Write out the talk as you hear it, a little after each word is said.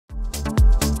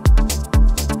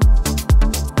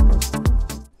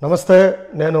నమస్తే,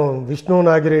 నేను విష్ణు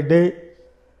నాగి రెడ్డి.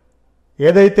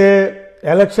 ఏదైతే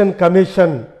ఎలక్షన్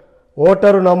కమిషన్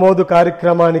ఓటరు నమోదు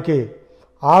కార్యక్రమానికి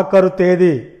ఆఖరు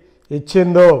తేదీ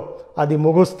ఇచ్చిందో అది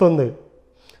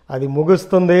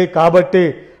ముగుస్తుంది కాబట్టి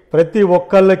ప్రతి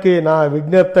ఒక్కళ్ళకి నా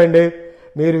విజ్ఞప్తి అండి,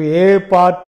 మీరు ఏ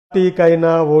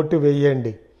పార్టీకైనా ఓటు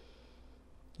వేయండి,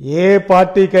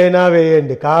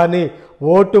 కానీ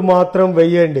ఓటు మాత్రం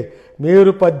వేయండి.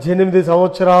 మీరు 18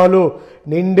 సంవత్సరాలు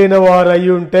నిండిన వారై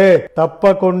ఉంటే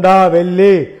తప్పకుండా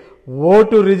వెళ్ళి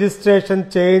ఓటు రిజిస్ట్రేషన్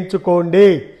చేయించుకోండి.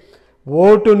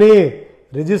 ఓటుని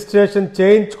రిజిస్ట్రేషన్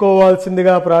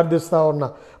చేయించుకోవాల్సిందిగా ప్రార్థిస్తా ఉన్నా.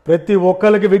 ప్రతి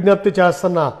ఒక్కరికి విజ్ఞప్తి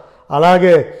చేస్తున్నా.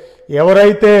 అలాగే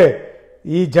ఎవరైతే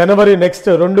ఈ జనవరి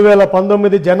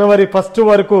 2019 జనవరి 1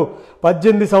 వరకు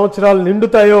 18 సంవత్సరాలు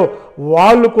నిండుతాయో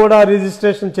వాళ్ళు కూడా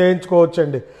రిజిస్ట్రేషన్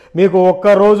చేయించుకోవచ్చండి. మీకు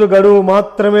ఒక్కరోజు గడువు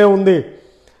మాత్రమే ఉంది.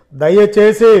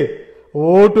 దయచేసి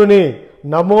ఓటుని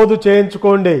నమోదు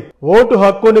చేయించుకోండి, ఓటు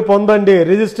హక్కుని పొందండి,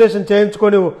 రిజిస్ట్రేషన్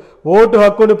చేయించుకొని ఓటు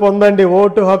హక్కుని పొందండి.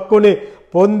 ఓటు హక్కుని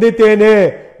పొందితేనే,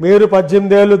 మీరు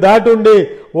 18 ఏళ్ళు దాటుండి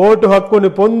ఓటు హక్కుని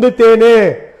పొందితేనే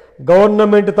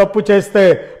గవర్నమెంట్ తప్పు చేస్తే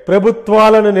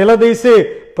ప్రభుత్వాలను నిలదీసి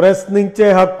ప్రశ్నించే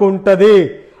హక్కు ఉంటుంది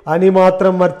అని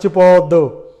మాత్రం మర్చిపోవద్దు.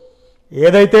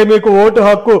 ఏదైతే మీకు ఓటు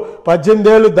హక్కు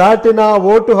 18 ఏళ్ళు దాటిన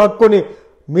ఓటు హక్కుని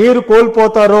మీరు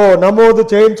కోల్పోతారో, నమోదు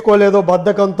చేయించుకోలేదో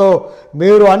బద్ధకంతో,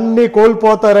 మీరు అన్నీ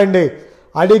కోల్పోతారండి.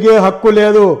 అడిగే హక్కు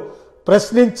లేదు,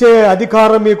 ప్రశ్నించే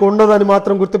అధికారం మీకు ఉండదని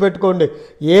మాత్రం గుర్తుపెట్టుకోండి.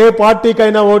 ఏ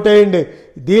పార్టీకైనా ఓటేయండి,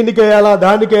 దీనికి వేయాలా,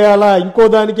 దానికి వేయాలా, ఇంకో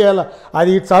దానికి వేయాలా,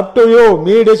 అది it's up to you,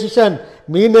 me decision,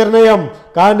 మీ నిర్ణయం.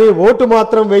 కానీ ఓటు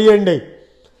మాత్రం వేయండి.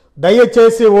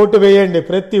 దయచేసి ఓటు వేయండి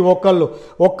ప్రతి ఒక్కళ్ళు.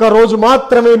 ఒక్కరోజు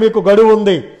మాత్రమే మీకు గడువు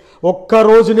ఉంది. ఒక్క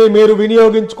రోజుని మీరు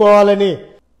వినియోగించుకోవాలని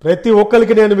ప్రతి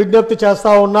ఒక్కరికి నేను విజ్ఞప్తి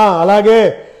చేస్తా ఉన్నా. అలాగే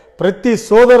ప్రతి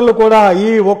సోదరులు కూడా ఈ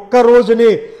ఒక్క రోజుని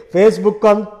ఫేస్బుక్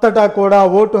అంతటా కూడా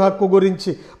ఓటు హక్కు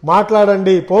గురించి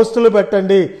మాట్లాడండి, పోస్టులు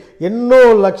పెట్టండి. ఎన్నో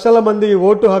లక్షల మంది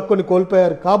ఓటు హక్కుని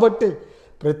కోల్పోయారు కాబట్టి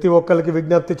ప్రతి ఒక్కరికి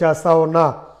విజ్ఞప్తి చేస్తా ఉన్నా.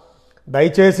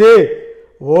 దయచేసి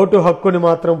ఓటు హక్కుని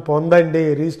మాత్రం పొందండి,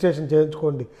 రిజిస్ట్రేషన్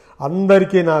చేయించుకోండి.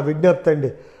 అందరికీ నా విజ్ఞప్తి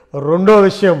అండి. రెండో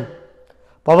విషయం,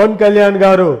 పవన్ కళ్యాణ్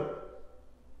గారు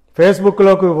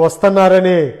ఫేస్బుక్లోకి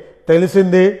వస్తున్నారని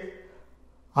తెలిసింది.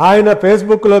 ఆయన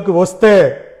ఫేస్బుక్లోకి వస్తే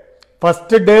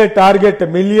first day target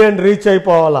 1 million reach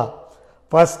అయిపోవాలా.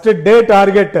 First day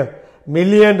target 1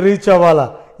 million reach అవ్వాలా.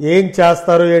 ఏం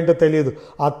చేస్తారో ఏంటో తెలియదు.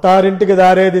 అత్తారింటికి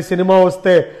దారేది సినిమా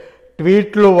వస్తే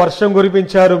ట్వీట్లు వర్షం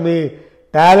కురిపించారు, మీ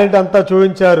టాలెంట్ అంతా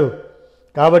చూపించారు.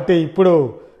 కాబట్టి ఇప్పుడు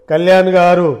కళ్యాణ్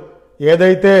గారు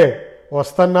ఏదైతే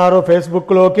వస్తున్నారో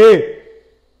ఫేస్బుక్లోకి,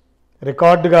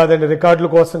 రికార్డు కాదండి, రికార్డుల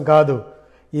కోసం కాదు,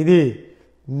 ఇది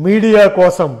మీడియా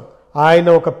కోసం ఆయన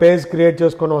ఒక పేజ్ క్రియేట్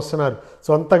చేసుకొని వస్తున్నారు.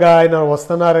 సొంతగా ఆయన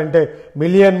వస్తున్నారంటే 1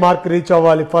 మిలియన్ మార్క్ రీచ్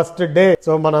అవ్వాలి ఫస్ట్ డే.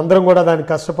 సో మనందరం కూడా దానికి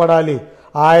కష్టపడాలి.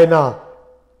 ఆయన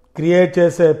క్రియేట్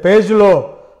చేసే పేజ్లో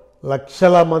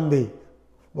లక్షల మంది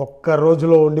ఒక్క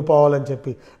రోజులో ఉండిపోవాలని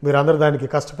చెప్పి మీరందరూ దానికి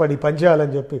కష్టపడి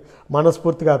పనిచేయాలని చెప్పి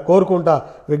మనస్ఫూర్తిగా కోరుకుంటా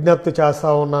విజ్ఞప్తి చేస్తూ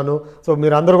ఉన్నాను. సో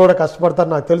మీరందరూ కూడా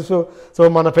కష్టపడతారు నాకు తెలుసు. సో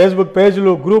మన ఫేస్బుక్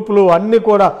పేజీలు, గ్రూపులు అన్నీ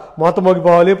కూడా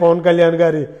మోతమోగిపోవాలి. పవన్ కళ్యాణ్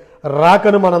గారి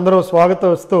రాకను మనందరం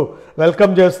స్వాగతిస్తూ,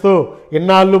 వెల్కమ్ చేస్తూ,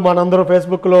 ఇన్నాళ్ళు మనందరం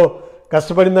ఫేస్బుక్లో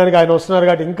కష్టపడిన దానికి ఆయన వస్తున్నారు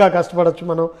కాబట్టి ఇంకా కష్టపడచ్చు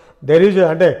మనం.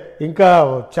 అంటే ఇంకా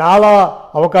చాలా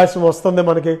అవకాశం వస్తుంది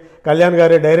మనకి. కళ్యాణ్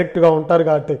గారే డైరెక్ట్గా ఉంటారు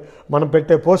కాబట్టి మనం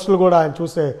పెట్టే పోస్టులు కూడా ఆయన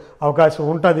చూసే అవకాశం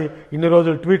ఉంటుంది. ఇన్ని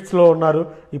రోజులు ట్వీట్స్లో ఉన్నారు,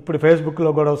 ఇప్పుడు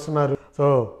ఫేస్బుక్లో కూడా వస్తున్నారు. సో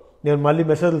నేను మళ్ళీ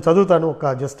మెసేజ్లు చదువుతాను,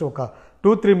 జస్ట్ ఒక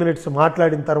 2-3 మినిట్స్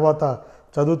మాట్లాడిన తర్వాత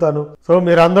చదువుతాను. సో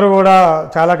మీరందరూ కూడా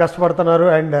చాలా కష్టపడుతున్నారు.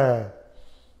 అండ్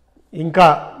ఇంకా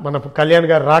మన కళ్యాణ్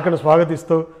గారు రాకను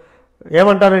స్వాగతిస్తూ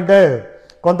ఏమంటానంటే,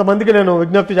 కొంతమందికి నేను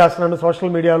విజ్ఞప్తి చేస్తున్నాను,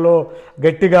 సోషల్ మీడియాలో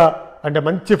గట్టిగా అంటే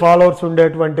మంచి ఫాలోవర్స్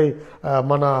ఉండేటువంటి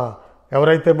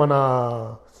ఎవరైతే మన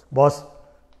బాస్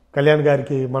కళ్యాణ్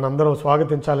గారికి మనందరం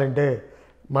స్వాగతించాలంటే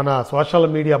మన సోషల్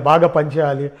మీడియా బాగా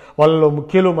పనిచేయాలి. వాళ్ళలో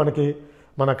ముఖ్యులు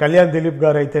మన కళ్యాణ్ దిలీప్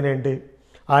గారు అయితేనేంటి,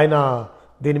 ఆయన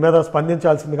దీని మీద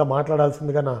స్పందించాల్సిందిగా,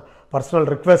 మాట్లాడాల్సిందిగా నా పర్సనల్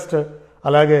రిక్వెస్ట్.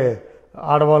 అలాగే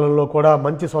ఆడవాళ్ళలో కూడా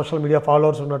మంచి సోషల్ మీడియా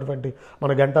ఫాలోవర్స్ ఉన్నటువంటి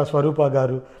మన గంటా స్వరూప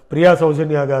గారు, ప్రియా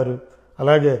సౌజన్య గారు,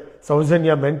 అలాగే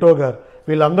సౌజన్య మెంటో గారు,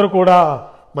 వీళ్ళందరూ కూడా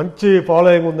మంచి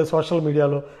ఫాలోయింగ్ ఉంది సోషల్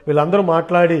మీడియాలో. వీళ్ళందరూ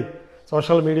మాట్లాడి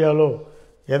సోషల్ మీడియాలో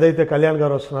ఏదైతే కళ్యాణ్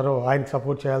గారు వస్తున్నారో ఆయనకి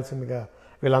సపోర్ట్ చేయాల్సిందిగా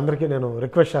వీళ్ళందరికీ నేను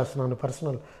రిక్వెస్ట్ చేస్తున్నాను,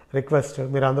 పర్సనల్ రిక్వెస్ట్.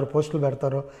 మీరు అందరూ పోస్టులు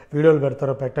పెడతారో, వీడియోలు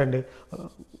పెడతారో పెట్టండి.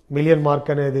 1 మిలియన్ మార్క్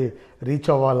అనేది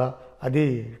రీచ్ అవ్వాలా, అది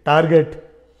టార్గెట్.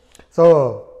 సో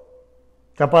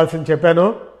చెప్పాల్సింది చెప్పాను.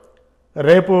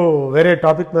 రేపు వేరే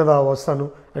టాపిక్ మీద వస్తాను,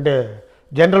 అంటే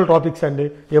జనరల్ టాపిక్స్ అండి.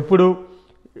 ఎప్పుడు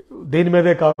దీని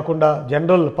మీదే కాకుండా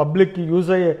జనరల్ పబ్లిక్కి యూజ్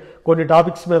అయ్యే కొన్ని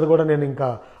టాపిక్స్ మీద కూడా నేను ఇంకా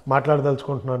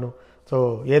మాట్లాడదలుచుకుంటున్నాను. సో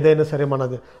ఏదైనా సరే మన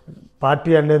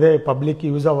పార్టీ అనేదే పబ్లిక్కి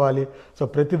యూజ్ అవ్వాలి. సో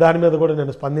ప్రతి దాని మీద కూడా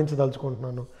నేను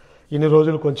స్పందించదలుచుకుంటున్నాను. ఇన్ని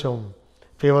రోజులు కొంచెం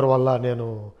ఫీవర్ వల్ల నేను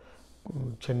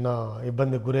చిన్న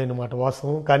ఇబ్బందికి గురైన మాట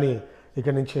వాస్తవం. కానీ ఇక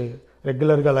నుంచి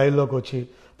రెగ్యులర్గా లైవ్లోకి వచ్చి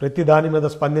ప్రతి దాని మీద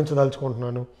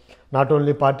స్పందించదలుచుకుంటున్నాను. నాట్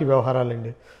ఓన్లీ పార్టీ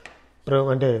వ్యవహారాలండి,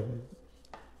 అంటే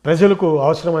ప్రజలకు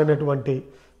అవసరమైనటువంటి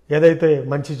ఏదైతే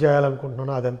మంచి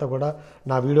చేయాలనుకుంటున్నానో అదంతా కూడా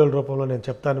నా వీడియోల రూపంలో నేను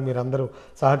చెప్తాను. మీరందరూ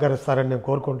సహకరిస్తారని నేను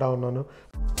కోరుకుంటా ఉన్నాను.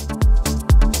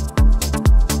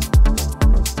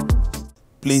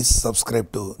 Please subscribe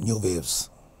to new waves.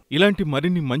 ఇలాంటి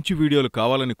మరిన్ని మంచి వీడియోలు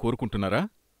కావాలని కోరుకుంటున్నారా?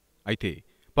 అయితే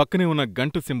పక్కనే ఉన్న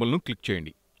గంట సింబల్ను క్లిక్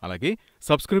చేయండి. అలాగే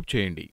సబ్స్క్రైబ్ చేయండి.